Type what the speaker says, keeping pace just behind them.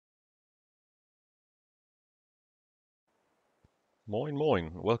Moin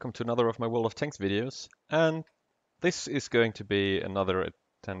moin, welcome to another of my World of Tanks videos, and this is going to be another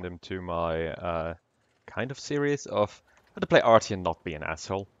addendum to my kind of series of how to play arty and not be an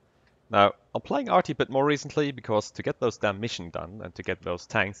asshole. Now, I'm playing arty a bit more recently because to get those damn missions done and to get those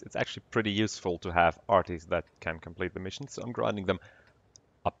tanks, it's actually pretty useful to have arties that can complete the missions, so I'm grinding them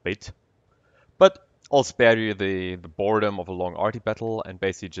a bit. But I'll spare you the boredom of a long arty battle and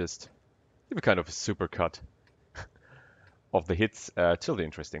basically just give a kind of a supercut of the hits till the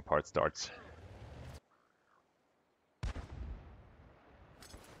interesting part starts.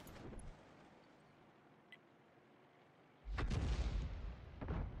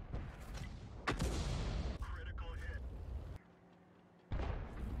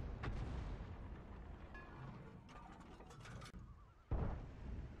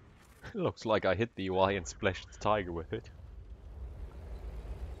 Looks like I hit the UI and splashed the tiger with it.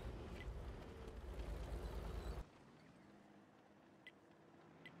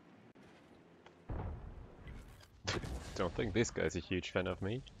 Don't think this guy's a huge fan of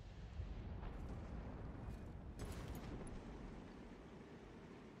me.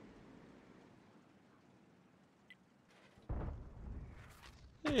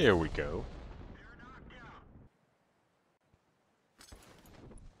 Here we go.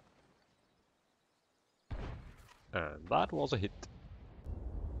 And that was a hit.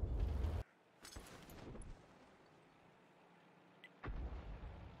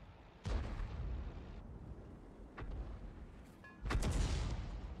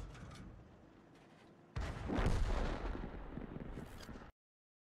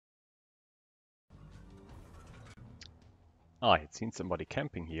 I had seen somebody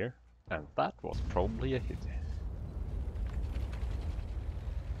camping here, and that was probably a hit.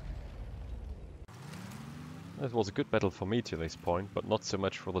 It was a good battle for me to this point, but not so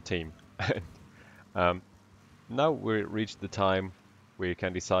much for the team. Now we reached the time where you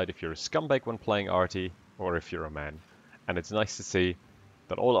can decide if you're a scumbag when playing arty, or if you're a man. And it's nice to see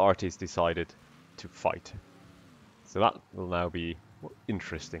that all arties decided to fight. So that will now be an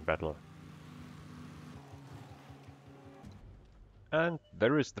interesting battle. And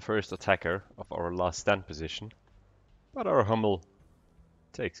there is the first attacker of our last stand position, but our Hummel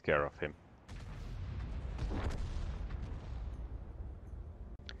takes care of him.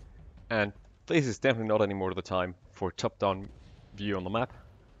 And this is definitely not anymore the time for top-down view on the map,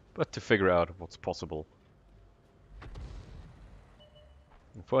 but to figure out what's possible.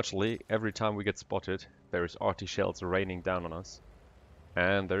 Unfortunately, every time we get spotted, there is arty shells raining down on us,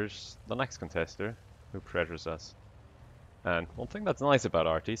 and there's the next contester who pressures us. And one thing that's nice about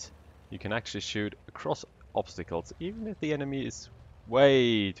arties, you can actually shoot across obstacles even if the enemy is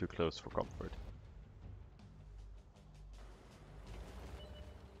way too close for comfort.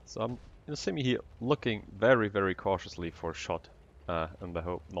 So I'm in a semi here looking very cautiously for a shot in the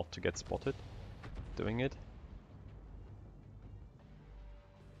hope not to get spotted doing it.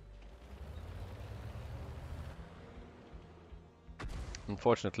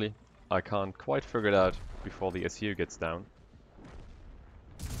 Unfortunately, I can't quite figure it out before the SU gets down.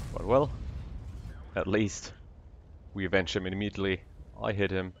 But well, at least we avenge him immediately, I hit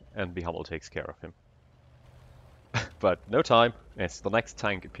him, and the Hummel takes care of him. But no time, as the next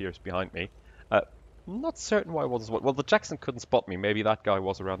tank appears behind me. Not certain why I wasn't... Well, the Jackson couldn't spot me, maybe that guy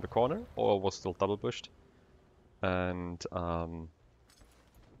was around the corner, or was still double bushed. And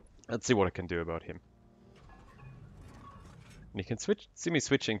let's see what I can do about him. And you can see me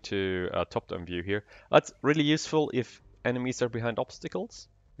switching to top-down view here. That's really useful if enemies are behind obstacles,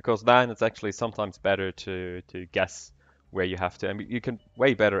 because then it's actually sometimes better to guess where you have to. I mean, you can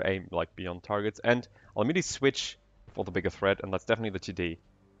way better aim like beyond targets. And I'll immediately switch for the bigger threat, and that's definitely the TD.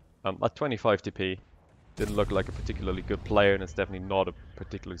 At 25 TP, didn't look like a particularly good player, and it's definitely not a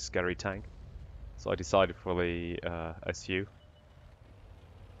particularly scary tank. So I decided for the SU.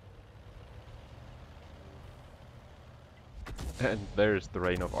 And there's the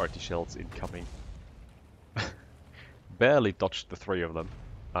rain of arty shells incoming. Barely dodged the three of them.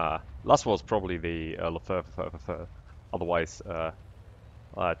 Last was probably the Lefebvre. Otherwise,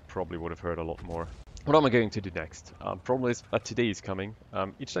 I probably would have heard a lot more. What am I going to do next? Problem is that TD is coming.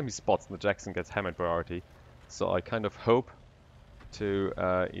 Each time he spots, the Jackson gets hammered by arty. So I kind of hope to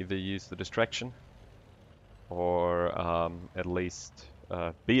either use the distraction or at least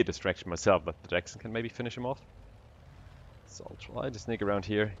be a distraction myself, but the Jackson can maybe finish him off. So I'll try to sneak around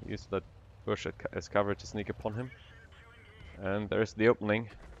here, use that bush as cover to sneak upon him. And there's the opening.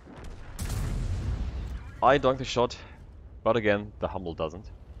 I dunk the shot, but again, the Hummel doesn't.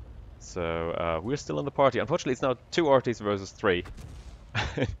 So we're still in the party. Unfortunately, it's now 2 arties versus 3.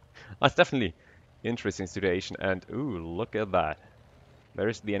 That's definitely an interesting situation. And ooh, look at that.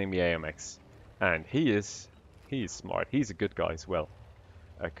 There's the enemy AMX. And he is smart. He's a good guy as well.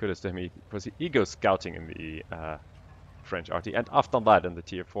 Kudos to him, because he goes scouting in the French arty. And I've done that in the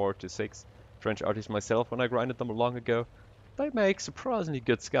tier 4 to 6 French arties myself when I grinded them long ago. They make surprisingly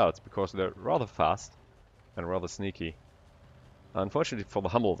good scouts because they're rather fast and rather sneaky. Unfortunately for the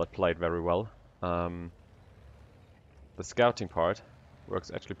Hummel, that played very well. The scouting part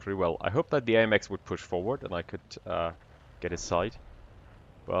works actually pretty well. I hope that the AMX would push forward and I could get his sight.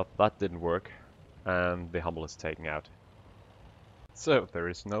 But that didn't work, and the Hummel is taken out. So there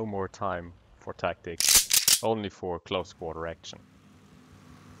is no more time for tactics, only for close quarter action.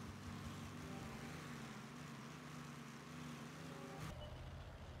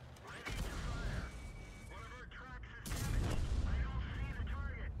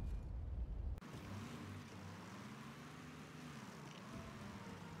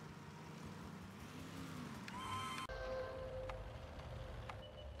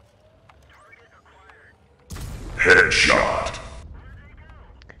 Headshot.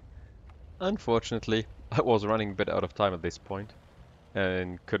 Unfortunately, I was running a bit out of time at this point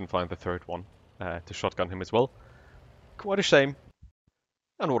and couldn't find the third one to shotgun him as well. Quite a shame.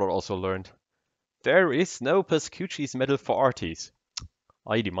 And what I also learned, there is no Pescucci's medal for arties.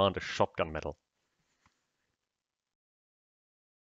 I demand a shotgun medal.